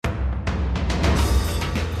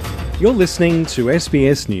You're listening to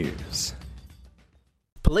SBS News.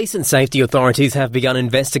 Police and safety authorities have begun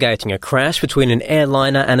investigating a crash between an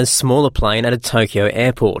airliner and a smaller plane at a Tokyo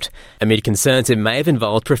airport, amid concerns it may have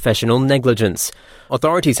involved professional negligence.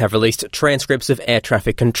 Authorities have released transcripts of air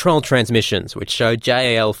traffic control transmissions which show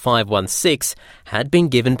JAL 516 had been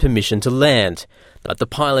given permission to land, but the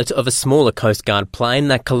pilot of a smaller Coast Guard plane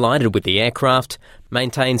that collided with the aircraft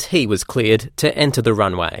maintains he was cleared to enter the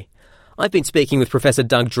runway. I've been speaking with Professor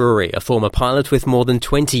Doug Drury, a former pilot with more than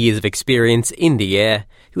 20 years of experience in the air,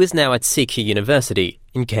 who is now at Central University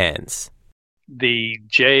in Cairns. The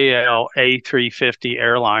JAL A350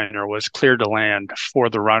 airliner was cleared to land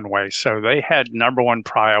for the runway, so they had number one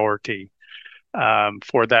priority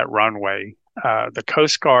for that runway. The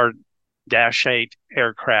Coast Guard Dash 8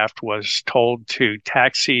 aircraft was told to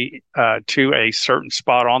taxi to a certain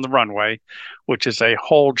spot on the runway, which is a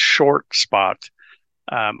hold short spot.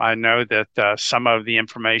 I know that some of the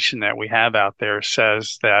information that we have out there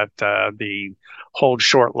says that the hold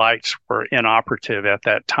short lights were inoperative at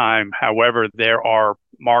that time. However, there are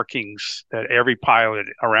markings that every pilot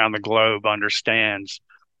around the globe understands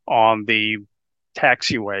on the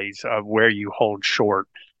taxiways of where you hold short.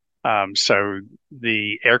 So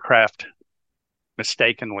the aircraft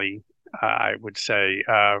mistakenly, I would say,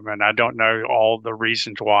 and I don't know all the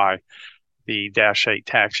reasons why, the Dash 8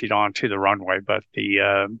 taxied onto the runway, but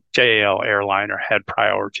the JAL airliner had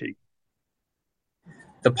priority.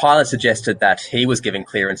 The pilot suggested that he was given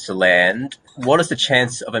clearance to land. What is the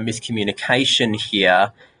chance of a miscommunication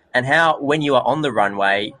here? And how, when you are on the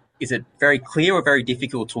runway, is it very clear or very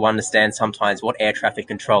difficult to understand sometimes what air traffic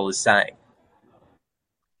control is saying?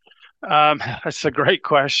 That's a great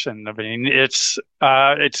question. I mean, it's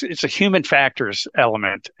a human factors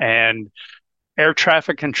element, and air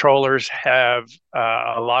traffic controllers have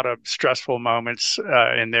a lot of stressful moments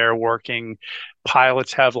in their working.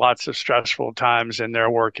 Pilots have lots of stressful times in their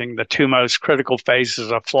working. The two most critical phases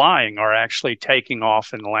of flying are actually taking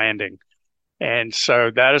off and landing. And so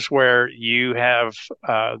that is where you have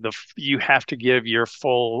you have to give your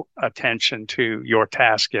full attention to your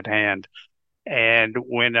task at hand. And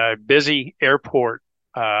when a busy airport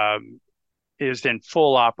is in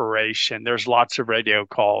full operation, there's lots of radio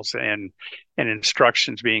calls and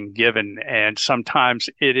instructions being given. And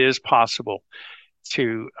sometimes it is possible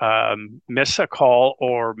to miss a call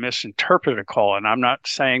or misinterpret a call. And I'm not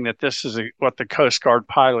saying that this is what the Coast Guard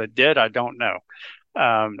pilot did. I don't know.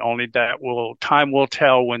 Only that time will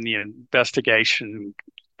tell when the investigation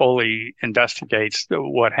fully investigates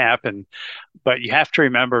what happened. But you have to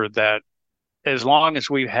remember that as long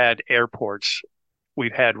as we've had airports,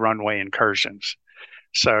 we've had runway incursions.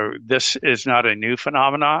 So this is not a new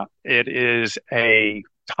phenomenon. It is a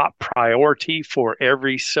top priority for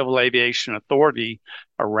every civil aviation authority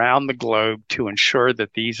around the globe to ensure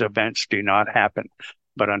that these events do not happen.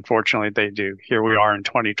 But unfortunately, they do. Here we are in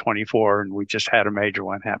 2024, and we just had a major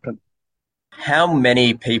one happen. How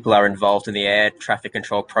many people are involved in the air traffic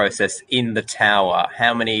control process in the tower?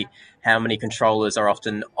 How many controllers are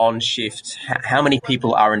often on shift? How many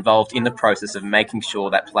people are involved in the process of making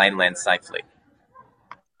sure that plane lands safely?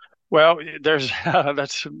 Well,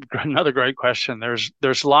 that's another great question.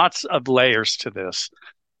 There's lots of layers to this.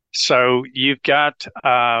 So you've got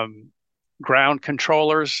ground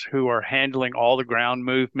controllers who are handling all the ground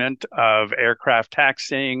movement of aircraft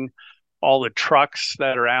taxiing, all the trucks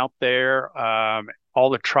that are out there. All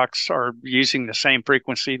the trucks are using the same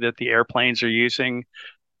frequency that the airplanes are using.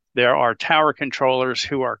 There are tower controllers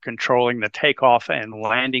who are controlling the takeoff and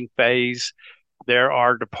landing phase. There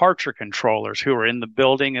are departure controllers who are in the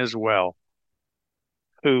building as well,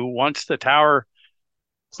 who once the tower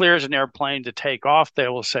clears an airplane to take off, they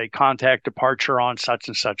will say contact departure on such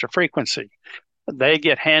and such a frequency. They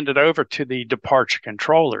get handed over to the departure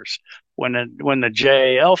controllers. When the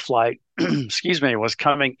JAL flight, was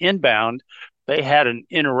coming inbound, they had an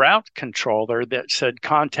en-route controller that said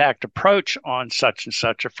contact approach on such and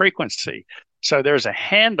such a frequency. So there's a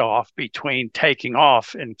handoff between taking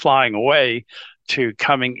off and flying away to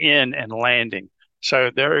coming in and landing.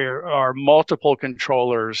 So there are multiple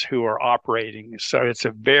controllers who are operating. So it's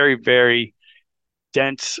a very, very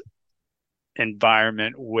dense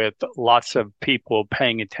environment with lots of people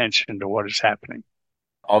paying attention to what is happening.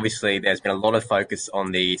 Obviously, there's been a lot of focus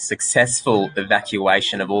on the successful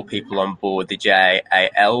evacuation of all people on board the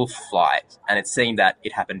JAL flight, and it seemed that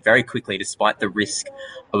it happened very quickly despite the risk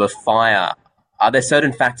of a fire. Are there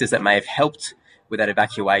certain factors that may have helped with that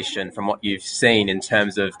evacuation from what you've seen in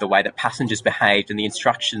terms of the way that passengers behaved and the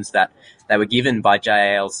instructions that they were given by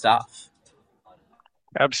JAL staff?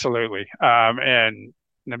 Absolutely. And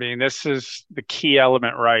I mean, this is the key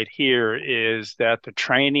element right here is that the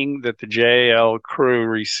training that the JAL crew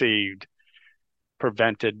received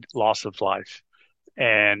prevented loss of life.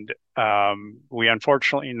 And we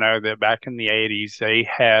unfortunately know that back in the 80s, they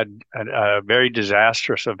had a very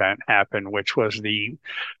disastrous event happen, which was the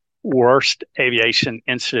worst aviation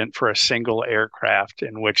incident for a single aircraft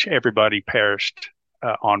in which everybody perished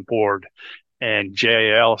on board. And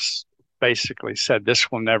JAL basically said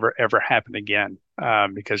this will never, ever happen again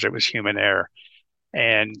because it was human error.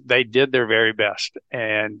 And they did their very best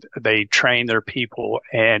and they trained their people.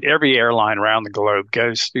 And every airline around the globe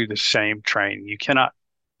goes through the same training. You cannot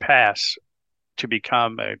pass to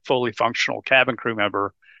become a fully functional cabin crew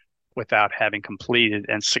member without having completed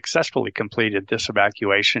and successfully completed this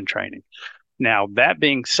evacuation training. Now, that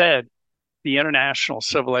being said, the International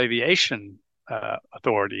Civil Aviation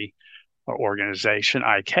Authority or organization,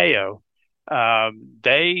 ICAO,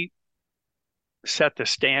 they set the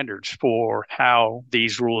standards for how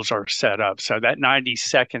these rules are set up. So that 90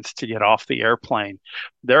 seconds to get off the airplane,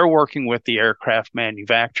 they're working with the aircraft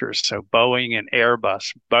manufacturers. So Boeing and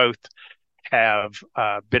Airbus both have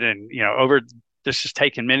been in, over this has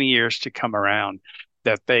taken many years to come around,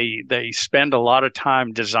 that they spend a lot of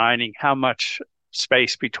time designing how much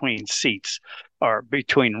space between seats or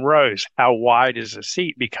between rows, how wide is a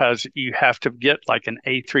seat, because you have to get like an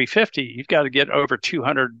A350, you've got to get over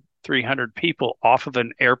 200 300 people off of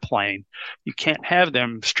an airplane. You can't have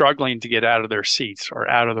them struggling to get out of their seats or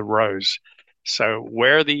out of the rows. So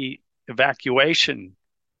where the evacuation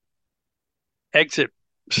exits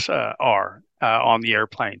are on the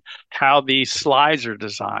airplane, how these slides are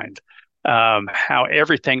designed, how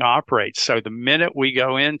everything operates. So the minute we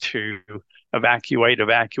go into evacuate,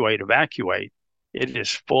 it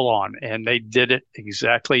is full on. And they did it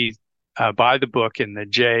exactly by the book, and the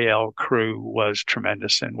JAL crew was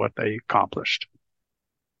tremendous in what they accomplished.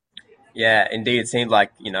 Yeah, indeed. It seemed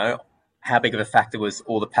like, how big of a factor was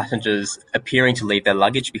all the passengers appearing to leave their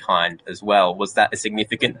luggage behind as well? Was that a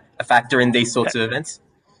significant factor in these sorts of events?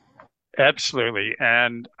 Absolutely.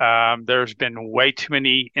 And there's been way too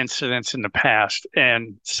many incidents in the past,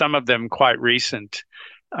 and some of them quite recent,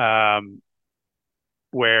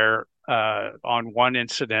 where on one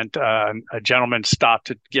incident, a gentleman stopped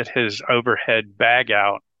to get his overhead bag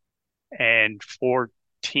out, and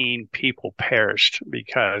 14 people perished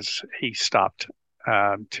because he stopped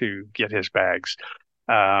to get his bags.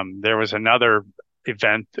 There was another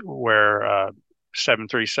event where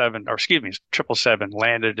 777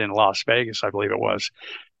 landed in Las Vegas, I believe it was,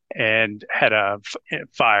 and had a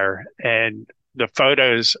fire. And the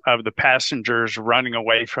photos of the passengers running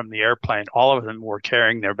away from the airplane, all of them were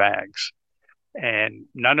carrying their bags. And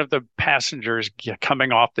none of the passengers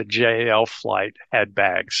coming off the JAL flight had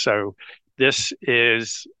bags. So this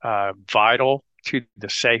is vital to the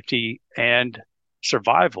safety and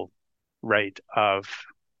survival rate of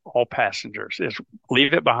all passengers. Is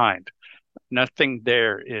leave it behind. Nothing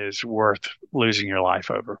there is worth losing your life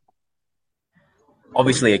over.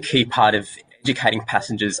 Obviously, a key part of educating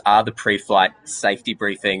passengers are the pre-flight safety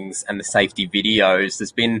briefings and the safety videos.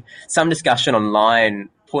 There's been some discussion online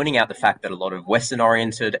pointing out the fact that a lot of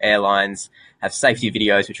Western-oriented airlines have safety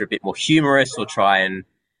videos which are a bit more humorous or try and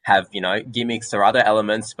have, gimmicks or other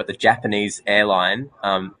elements, but the Japanese airline,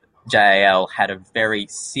 JAL, had a very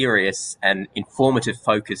serious and informative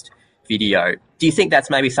focused video. Do you think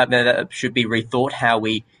that's maybe something that should be rethought, how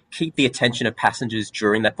we keep the attention of passengers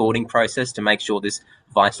during that boarding process to make sure this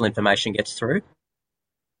vital information gets through?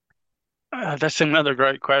 That's another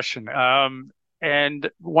great question. And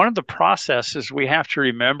one of the processes we have to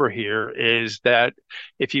remember here is that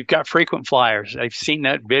if you've got frequent flyers, they've seen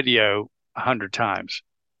that video 100 times.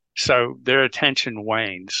 So their attention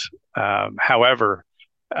wanes. However,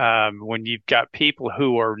 when you've got people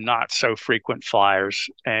who are not so frequent flyers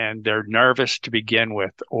and they're nervous to begin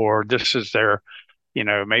with, or this is their,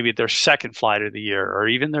 maybe their second flight of the year, or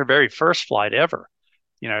even their very first flight ever,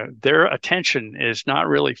 their attention is not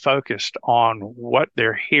really focused on what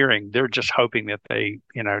they're hearing. They're just hoping that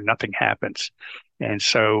nothing happens. And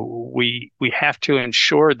so we have to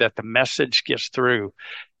ensure that the message gets through.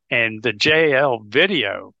 And the JAL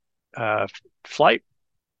video,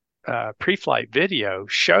 pre-flight video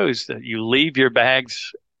shows that you leave your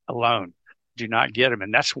bags alone. Do not get them.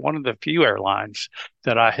 And that's one of the few airlines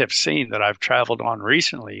that I have seen that I've traveled on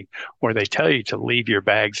recently where they tell you to leave your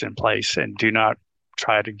bags in place and do not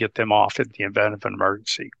try to get them off in the event of an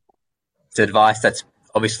emergency. It's advice that's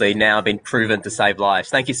obviously now been proven to save lives.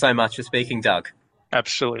 Thank you so much for speaking, Doug.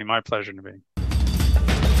 Absolutely. My pleasure, Naveen.